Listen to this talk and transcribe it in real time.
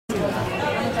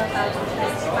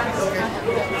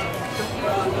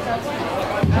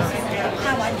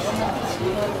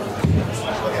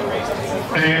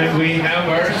And we have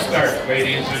our start,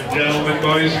 ladies and gentlemen,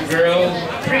 boys and girls.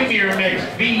 Premier Mix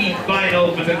B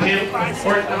final for the Tim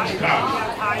Hortons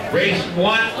Cup. Race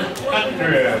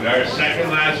 100, our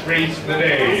second last race of the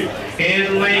day.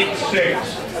 In lane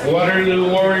 6,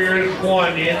 Waterloo Warriors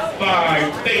 1 in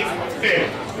 5, Fake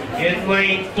 5th. In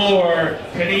lane 4,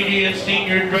 Canadian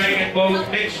Senior Dragon Boat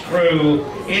Mixed Crew.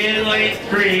 In lane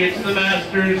 3, it's the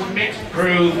Masters Mixed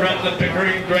Crew from the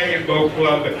Pickering Dragon Boat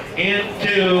Club.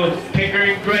 Into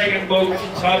Pickering Dragon Boat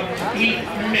Club Heat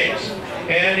Mix.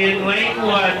 And in lane 1,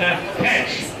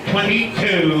 Catch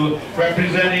 22,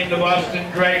 representing the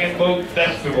Boston Dragon Boat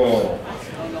Festival.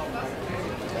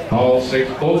 All 6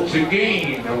 boats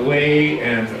again away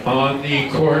and on the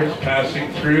course, passing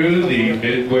through the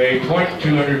midway point,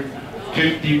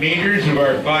 250 meters of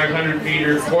our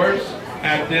 500-meter course.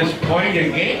 At this point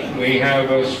again, we have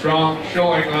a strong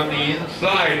showing on the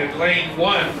inside in lane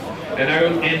 1 and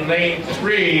out in lane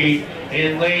 3.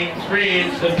 In lane 3,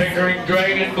 it's the Pickering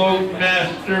Dragon Boat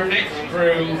Master Mixed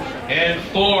Crew, and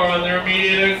 4 on their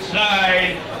immediate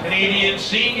outside, Canadian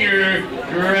Senior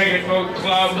Dragon Boat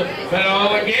Club. But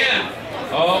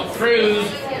all crews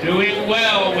doing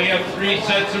well. We have 3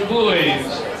 sets of buoys.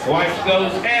 Watch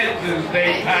those heads as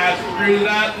they pass through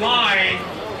that line.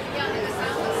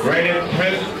 Right at the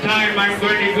present time, I'm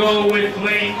going to go with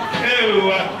lane 2,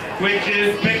 which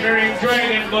is Pickering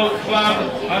Dragon Boat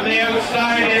Club. On the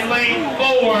outside in lane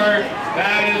 4,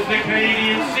 that is the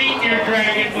Canadian Senior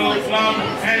Dragon Boat Club.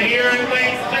 And here in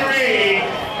lane 3,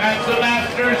 that's the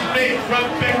Masters Mix from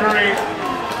Pickering.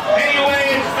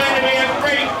 Anyway, it's going to be a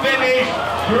great finish.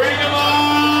 Bring 'em